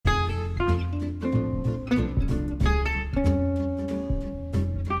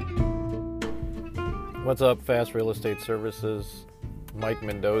What's up, Fast Real Estate Services? Mike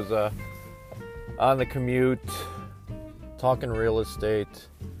Mendoza on the commute, talking real estate.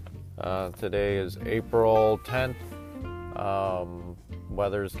 Today is April 10th.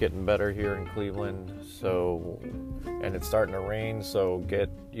 Weather's getting better here in Cleveland, and it's starting to rain, so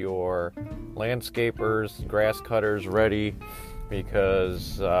get your landscapers, grass cutters ready,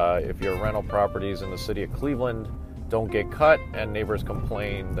 because if your rental properties in the city of Cleveland don't get cut and neighbors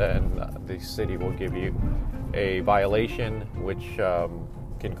complain, then the city will give you a violation, which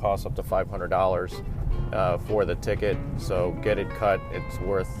can cost up to $500 for the ticket. So get it cut. It's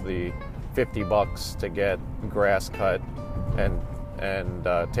worth the $50 to get grass cut and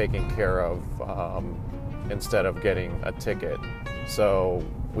taken care of instead of getting a ticket. So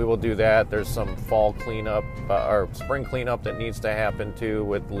we will do that. There's some fall cleanup or spring cleanup that needs to happen too,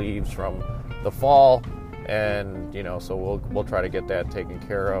 with leaves from the fall. And so we'll try to get that taken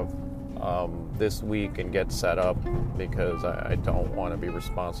care of this week and get set up, because I don't want to be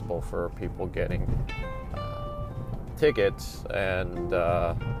responsible for people getting tickets and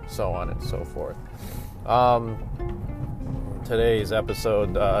so on and so forth. Today's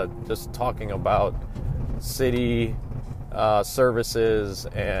episode, just talking about city services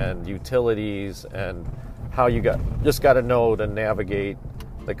and utilities, and how you got to know to navigate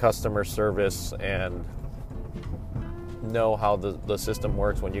the customer service and know how the system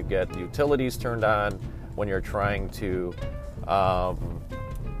works when you get utilities turned on, when you're trying to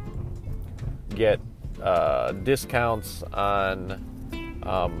get discounts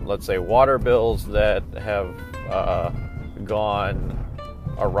on, let's say, water bills that have gone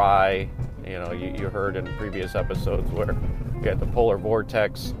awry. You heard in previous episodes where you had the polar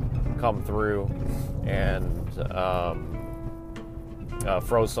vortex come through and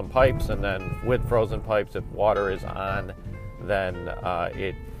froze some pipes, and then with frozen pipes, if water is on, then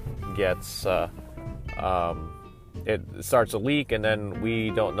it gets it starts a leak, and then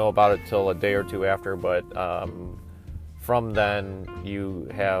we don't know about it till a day or two after, but from then you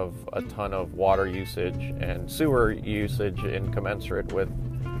have a ton of water usage and sewer usage incommensurate with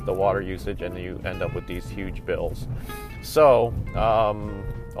the water usage, and you end up with these huge bills. So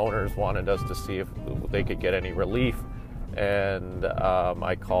owners wanted us to see if they could get any relief, and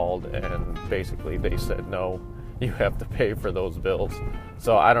I called, and basically they said, no, you have to pay for those bills.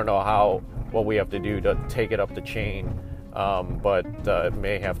 So I don't know what we have to do to take it up the chain, but it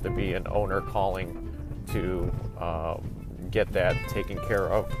may have to be an owner calling to get that taken care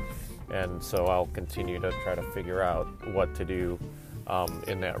of, and so I'll continue to try to figure out what to do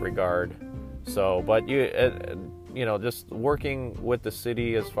in that regard. So, but just working with the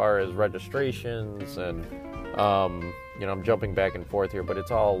city as far as registrations and I'm jumping back and forth here, but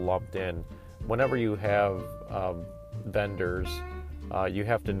it's all lumped in. Whenever you have vendors, you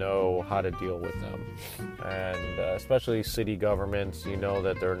have to know how to deal with them, and especially city governments,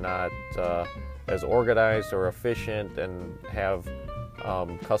 that they're not as organized or efficient, and have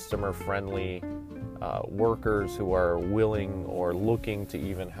customer-friendly workers who are willing or looking to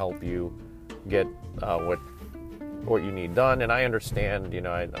even help you get what you need done. And I understand,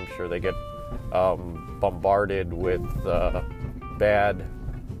 I'm sure they get bombarded with bad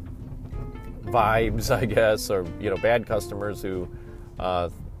vibes, I guess, or bad customers who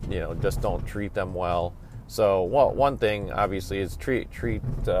just don't treat them well. So one thing obviously is treat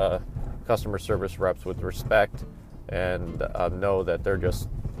customer service reps with respect, and know that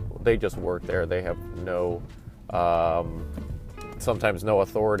they just work there. They have no sometimes no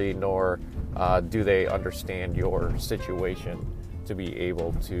authority, nor do they understand your situation to be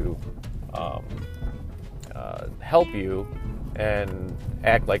able to help you and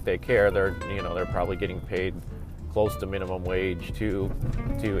act like they care. They're probably getting paid close to minimum wage to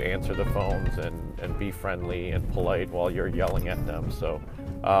answer the phones and be friendly and polite while you're yelling at them. So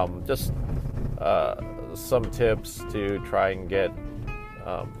just some tips to try and get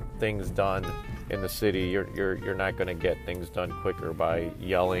things done in the city. You're not going to get things done quicker by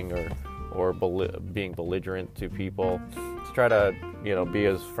yelling or being belligerent to people. Just try to be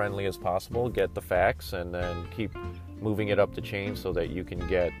as friendly as possible, get the facts, and then keep moving it up the chain so that you can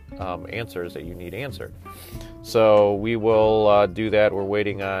get answers that you need answered. So we will do that. We're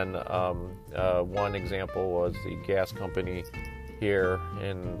waiting on one example was the gas company here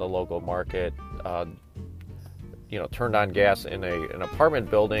in the local market turned on gas in an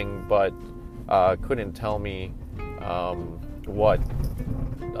apartment building, but couldn't tell me what's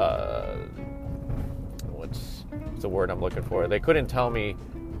the word I'm looking for. They couldn't tell me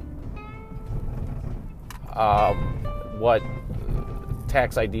what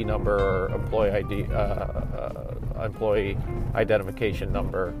tax ID number or employee identification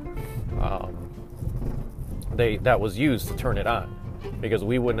number that was used to turn it on, because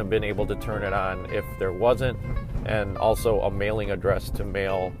we wouldn't have been able to turn it on if there wasn't, and also a mailing address to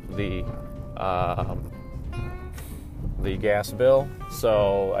mail the gas bill.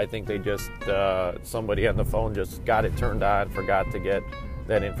 So I think they just somebody on the phone just got it turned on, forgot to get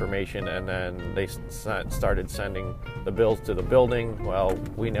that information, and then they started sending the bills to the building. Well,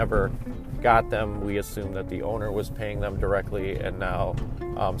 we never got them. We assumed that the owner was paying them directly, and now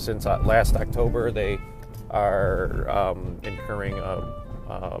since last October they are incurring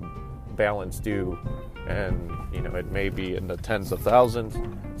a balance due, and it may be in the tens of thousands.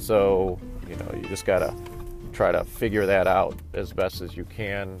 So you just gotta try to figure that out as best as you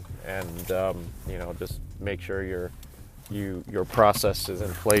can, and just make sure your processes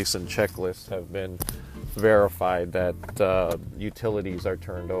in place and checklists have been verified, that utilities are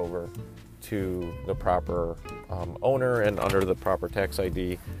turned over to the proper owner and under the proper tax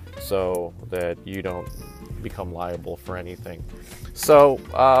ID, so that you don't become liable for anything. So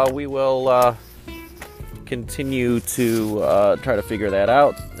we will continue to try to figure that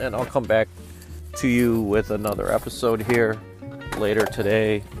out, and I'll come back to you with another episode here later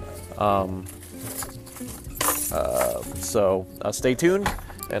today. So stay tuned,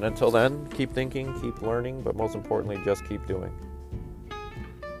 and until then, keep thinking, keep learning, but most importantly, just keep doing.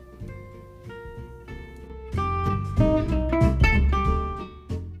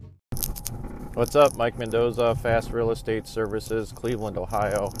 What's up? Mike Mendoza, Fast Real Estate Services, Cleveland,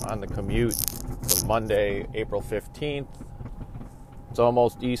 Ohio, on the commute for Monday, April 15th. It's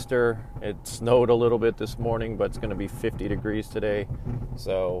almost Easter. It snowed a little bit this morning, but it's going to be 50 degrees today.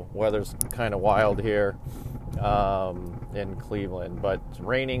 So weather's kind of wild here in Cleveland. But it's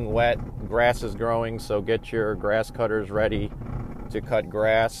raining, wet, grass is growing, so get your grass cutters ready to cut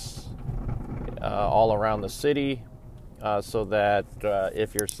grass all around the city, so that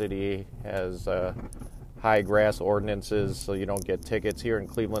if your city has high grass ordinances, so you don't get tickets. Here in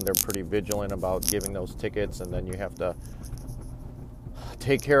Cleveland, they're pretty vigilant about giving those tickets, and then you have to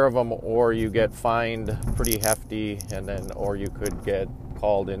take care of them, or you get fined pretty hefty, or you could get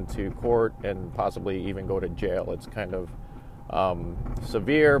called into court and possibly even go to jail. It's kind of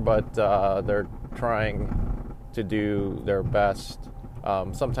severe, but they're trying to do their best.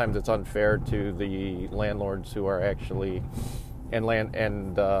 Sometimes it's unfair to the landlords who are actually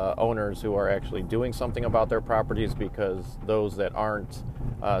owners who are actually doing something about their properties, because those that aren't,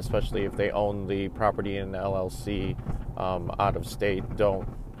 especially if they own the property in LLC out of state, don't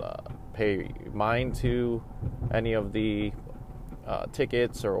pay mind to any of the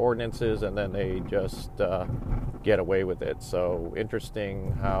tickets or ordinances, and then they just get away with it. So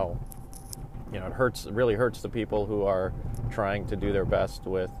interesting how it really hurts the people who are trying to do their best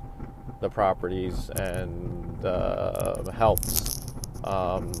with the properties, and helps,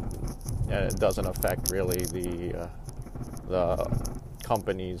 and it doesn't affect really the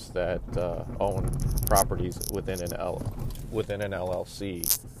companies that own properties within an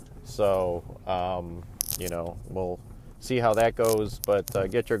LLC. So we'll see how that goes,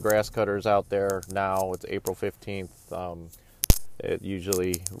 but get your grass cutters out there now. It's April 15th. It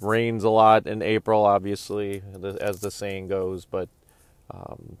usually rains a lot in April, obviously, as the saying goes, but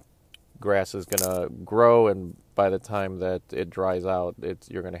grass is going to grow, and by the time that it dries out,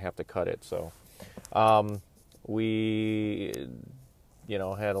 you're going to have to cut it. So we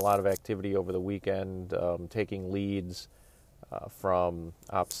had a lot of activity over the weekend, taking leads from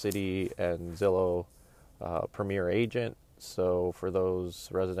OpCity and Zillow Premier Agent. So for those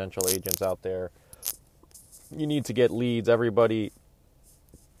residential agents out there, you need to get leads.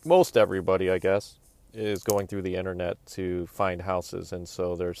 Most everybody, I guess, is going through the internet to find houses, and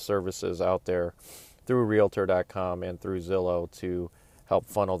so there's services out there through Realtor.com and through Zillow to help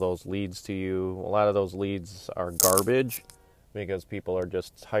funnel those leads to you. A lot of those leads are garbage, because people are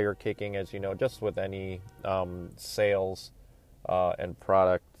just tire kicking, as you know, just with any sales and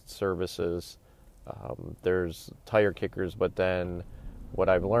product services. There's tire kickers, but then what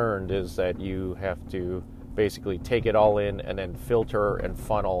I've learned is that you have to basically take it all in and then filter and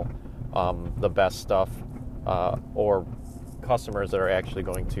funnel the best stuff, or customers that are actually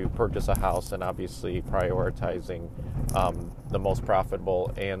going to purchase a house, and obviously prioritizing the most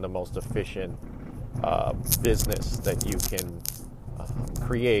profitable and the most efficient business that you can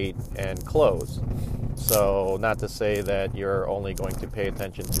create and close. So not to say that you're only going to pay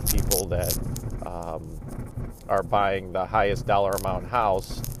attention to people that are buying the highest dollar amount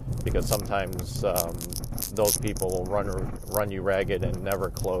house, because sometimes those people will run you ragged and never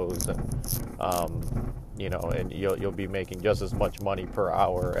close, and and you'll be making just as much money per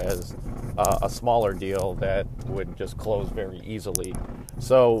hour as a smaller deal that would just close very easily.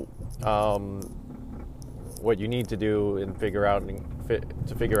 So what you need to do and figure out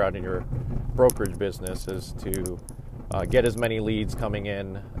in your brokerage business is to get as many leads coming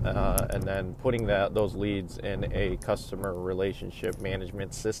in, and then putting those leads in a customer relationship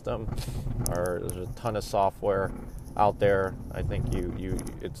management system. There's a ton of software out there. I think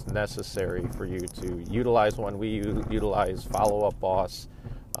it's necessary for you to utilize one. We utilize Follow Up Boss.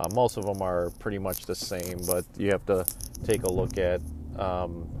 Most of them are pretty much the same, but you have to take a look at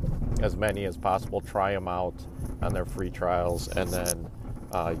as many as possible, try them out on their free trials, and then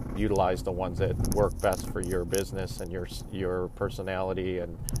utilize the ones that work best for your business and your personality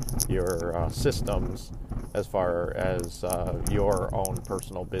and your systems as far as your own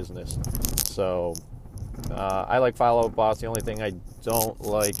personal business. So I like Follow Up Boss. The only thing I don't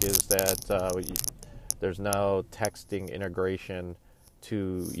like is that there's no texting integration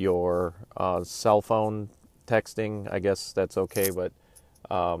to your cell phone texting. I guess that's okay, but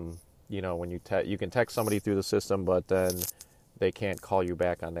when you can text somebody through the system, but then they can't call you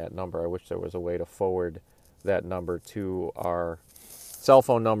back on that number. I wish there was a way to forward that number to our cell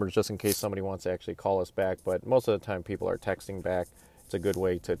phone numbers just in case somebody wants to actually call us back. But most of the time people are texting back. It's a good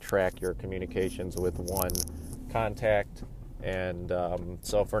way to track your communications with one contact. And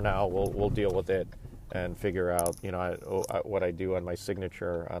so for now, we'll deal with it and figure out, what I do on my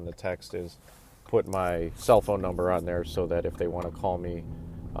signature on the text is put my cell phone number on there so that if they want to call me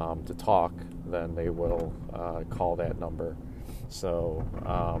to talk, then they will call that number. So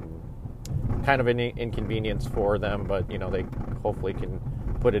kind of an inconvenience for them, but they hopefully can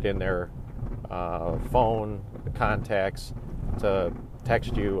put it in their phone contacts to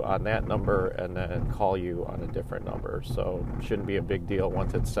text you on that number and then call you on a different number. So shouldn't be a big deal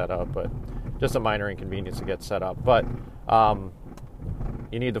once it's set up, but just a minor inconvenience to get set up. But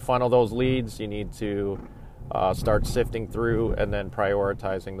you need to funnel those leads. You need to start sifting through and then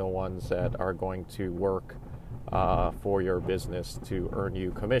prioritizing the ones that are going to work for your business to earn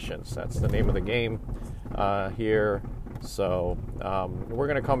you commissions. That's the name of the game here. So we're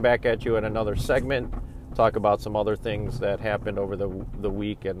going to come back at you in another segment, talk about some other things that happened over the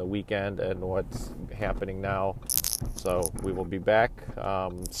week and the weekend and what's happening now. So we will be back.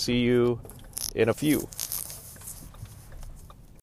 See you in a few.